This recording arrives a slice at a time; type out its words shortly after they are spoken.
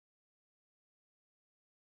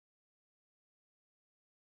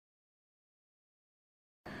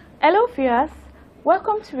Hello viewers,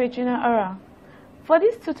 welcome to Regional Aura. For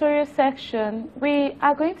this tutorial section, we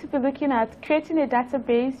are going to be looking at creating a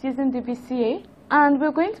database using DBCA, and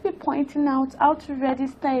we're going to be pointing out how to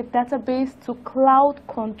register a database to cloud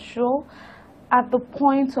control at the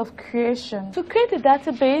point of creation. To create a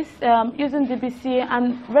database using DBCA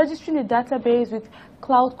and registering a database with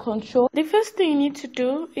cloud control, the first thing you need to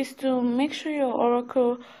do is to make sure your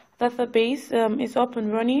Oracle database is up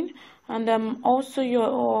and running, and also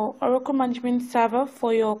your Oracle management server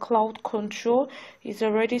for your cloud control is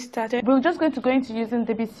already started. We're just going to go into using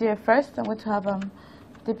DBCA first. I'm going to have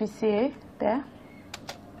DBCA there.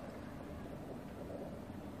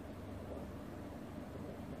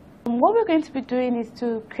 What we're going to be doing is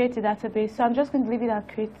to create a database, so I'm just going to leave it at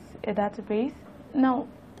create a database. Now,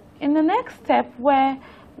 in the next step where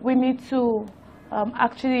we need to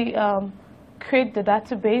actually create the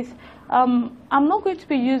database, I'm not going to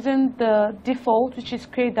be using the default, which is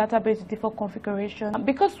create database default configuration,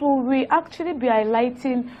 because we'll actually be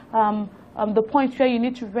highlighting the point where you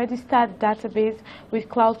need to register the database with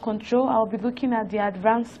cloud control. I'll be looking at the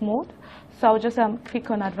advanced mode, so I'll just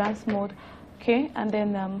click on advanced mode, okay, and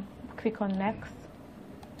then click on next.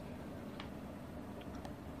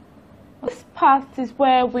 This part is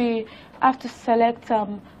where we have to select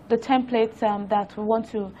the templates that we want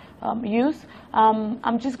to use.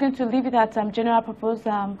 I'm just going to leave it at general purpose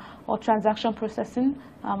or transaction processing,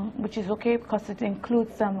 which is okay because it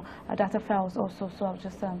includes data files also. So I'll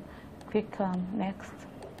just click next.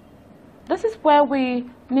 This is where we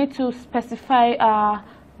need to specify our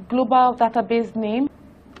global database name,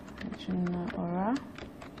 Aura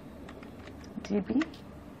DB.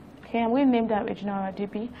 Okay, and we named that Regional Aura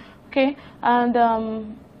DB. Okay,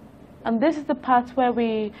 and this is the part where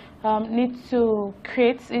we need to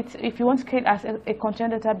create it. If you want to create as a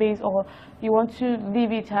content database, or you want to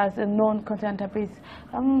leave it as a non-content database,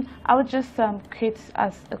 I would just create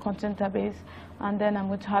as a content database, and then I'm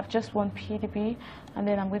going to have just one PDB, and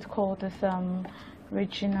then I'm going to call this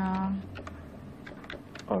Regional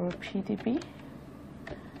Aura PDB.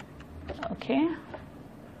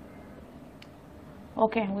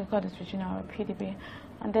 Okay, we've got this Regional Aura PDB,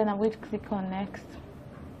 and then I'm going to click on next.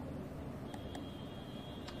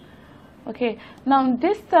 Okay, now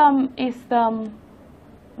this is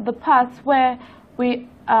the part where we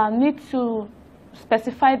need to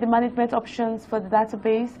specify the management options for the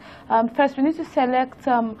database. First, we need to select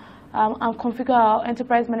and configure our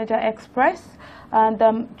Enterprise Manager Express,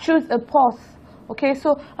 and choose a port. Okay,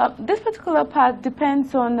 so this particular part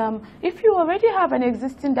depends on if you already have an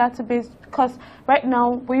existing database, because right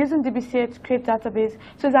now we're using DBCA to create database,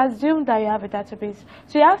 so it's assumed that you have a database.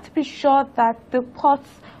 So you have to be sure that the port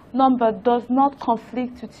number does not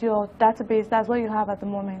conflict with your database. That's what you have at the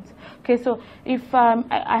moment. Okay, so if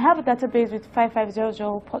I have a database with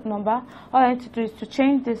 5500 port number, all I need to do is to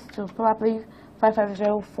change this to probably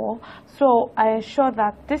 5504. So I ensure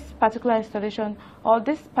that this particular installation or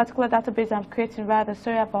this particular database I'm creating, rather,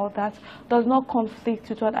 sorry about that, does not conflict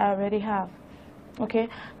with what I already have. Okay,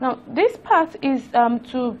 now this part is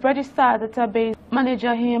to register a database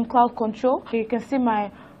manager here in Cloud Control. You can see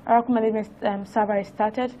my Oracle Management server is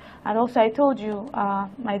started, and also I told you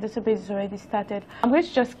my database is already started. I'm going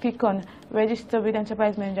to just click on Register with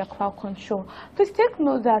Enterprise Manager Cloud Control. Please take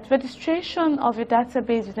note that registration of a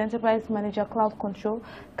database with Enterprise Manager Cloud Control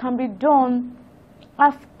can be done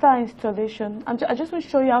after installation. I just want to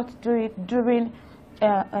show you how to do it during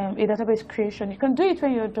a database creation. You can do it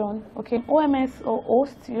when you're done. Okay, OMS or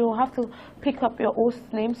host, you have to pick up your host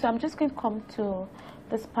name. So I'm just going to come to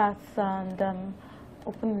this part and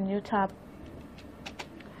open a new tab.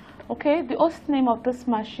 Okay, the host name of this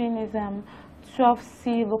machine is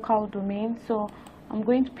 12C local domain. So I'm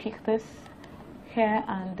going to pick this here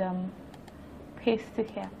and paste it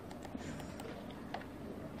here.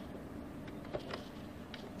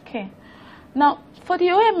 Okay, now for the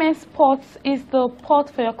OMS ports is the port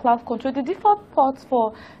for your cloud control. The default port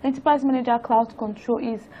for Enterprise Manager Cloud Control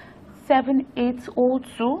is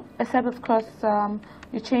 7802, except of course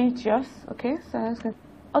you changed yours. Okay, so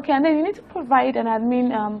okay, and then you need to provide an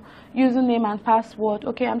admin username and password.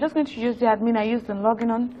 Okay, I'm just going to use the admin I used in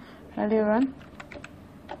logging on earlier on,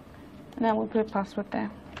 and then we'll put a password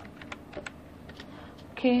there.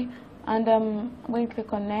 Okay, and I'm going to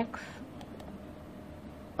click on next.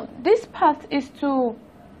 This part is to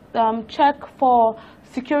check for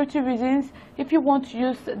security reasons if you want to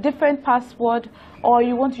use different password, or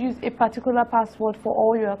you want to use a particular password for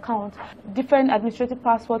all your accounts. Different administrative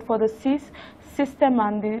password for the system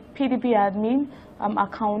and the PDB admin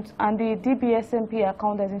account, and the DBSMP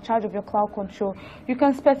account that's in charge of your cloud control. You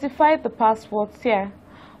can specify the passwords here,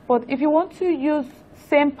 but if you want to use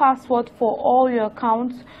same password for all your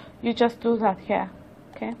accounts, you just do that here.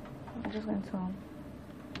 Okay, I'm just going to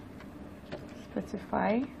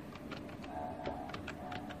specify.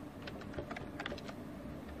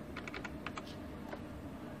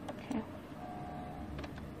 Okay,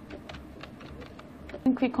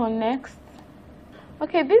 and click on next.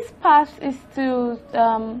 Okay, this path is to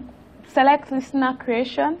select listener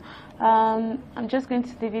creation. I'm just going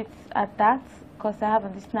to leave it at that because I have a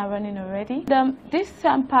listener running already. This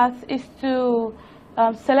path is to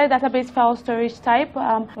select database file storage type.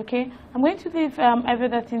 Okay, I'm going to leave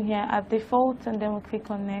everything here at default, and then we'll click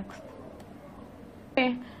on next.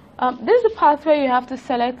 Okay, this is the path where you have to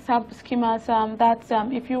select sample schemas.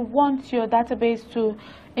 If you want your database to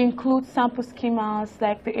include sample schemas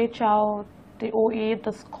like the HR, the OE,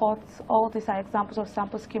 the SCOTs, all these are examples of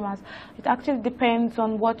sample schemas. It actually depends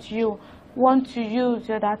on what you want to use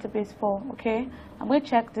your database for. Okay, I'm going to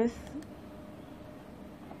check this.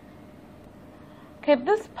 Okay,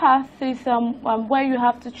 this path is where you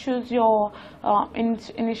have to choose your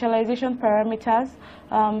initialization parameters.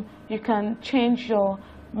 You can change your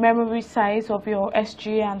memory size of your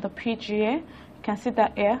SGA and the PGA. You can see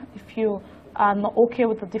that here if you are not okay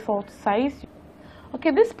with the default size.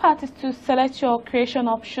 Okay, this part is to select your creation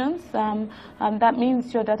options. That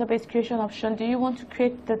means your database creation option. Do you want to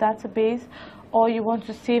create the database, or you want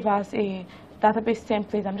to save as a database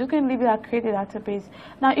template? I'm just going to leave it at create a database.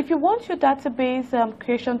 Now, if you want your database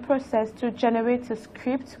creation process to generate a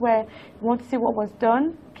script where you want to see what was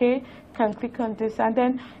done, okay, you can click on this, and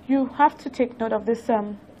then you have to take note of this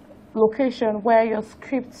location where your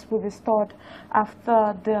scripts will be stored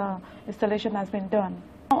after the installation has been done.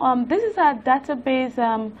 This is our database,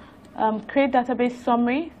 create database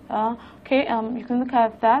summary. Okay, you can look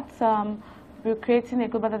at that. We're creating a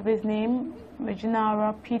global database name,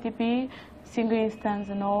 Regina PDB, single instance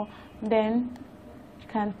and all. Then you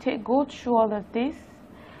can go through all of this.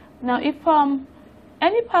 Now, if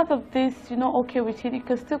any part of this you're not okay with it, you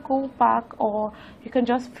can still go back, or you can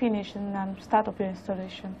just finish and start up your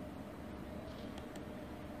installation.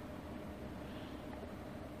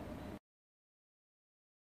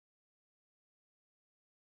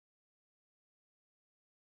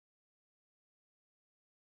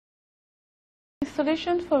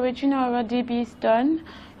 Installation for Regina DB is done.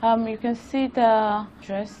 You can see the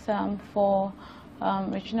address for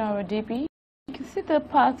Regina DB. You can see the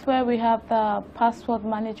part where we have the password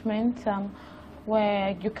management,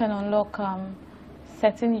 where you can unlock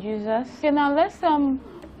certain users. Okay, now let's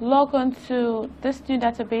log on to this new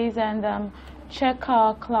database and check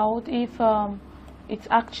our cloud if it's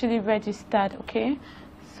actually registered. Okay,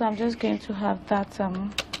 so I'm just going to have that.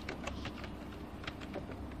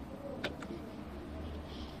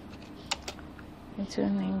 To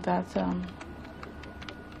name that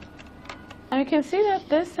and you can see that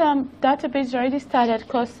this database already started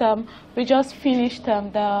because we just finished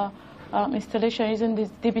the installation using this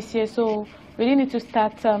DBCA, so we didn't need to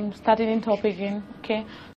start starting it up again. Okay.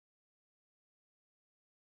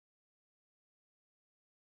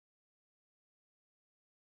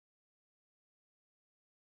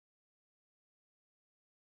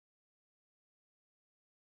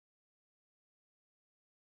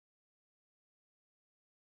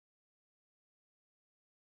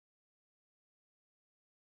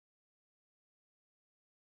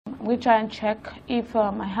 We try and check if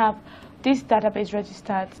I have this database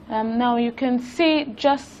registered. Now you can see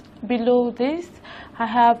just below this I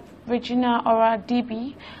have Regina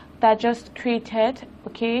DB that just created,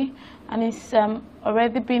 okay, and it's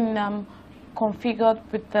already been configured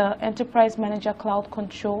with the Enterprise Manager Cloud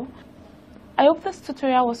Control. I hope this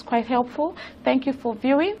tutorial was quite helpful. Thank you for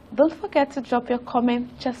viewing. Don't forget to drop your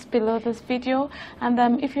comment just below this video,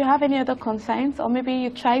 and if you have any other concerns, or maybe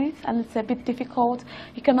you tried it and it's a bit difficult,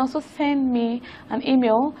 you can also send me an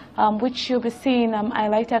email, which you'll be seeing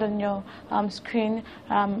highlighted on your screen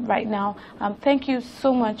right now. Thank you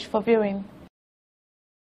so much for viewing.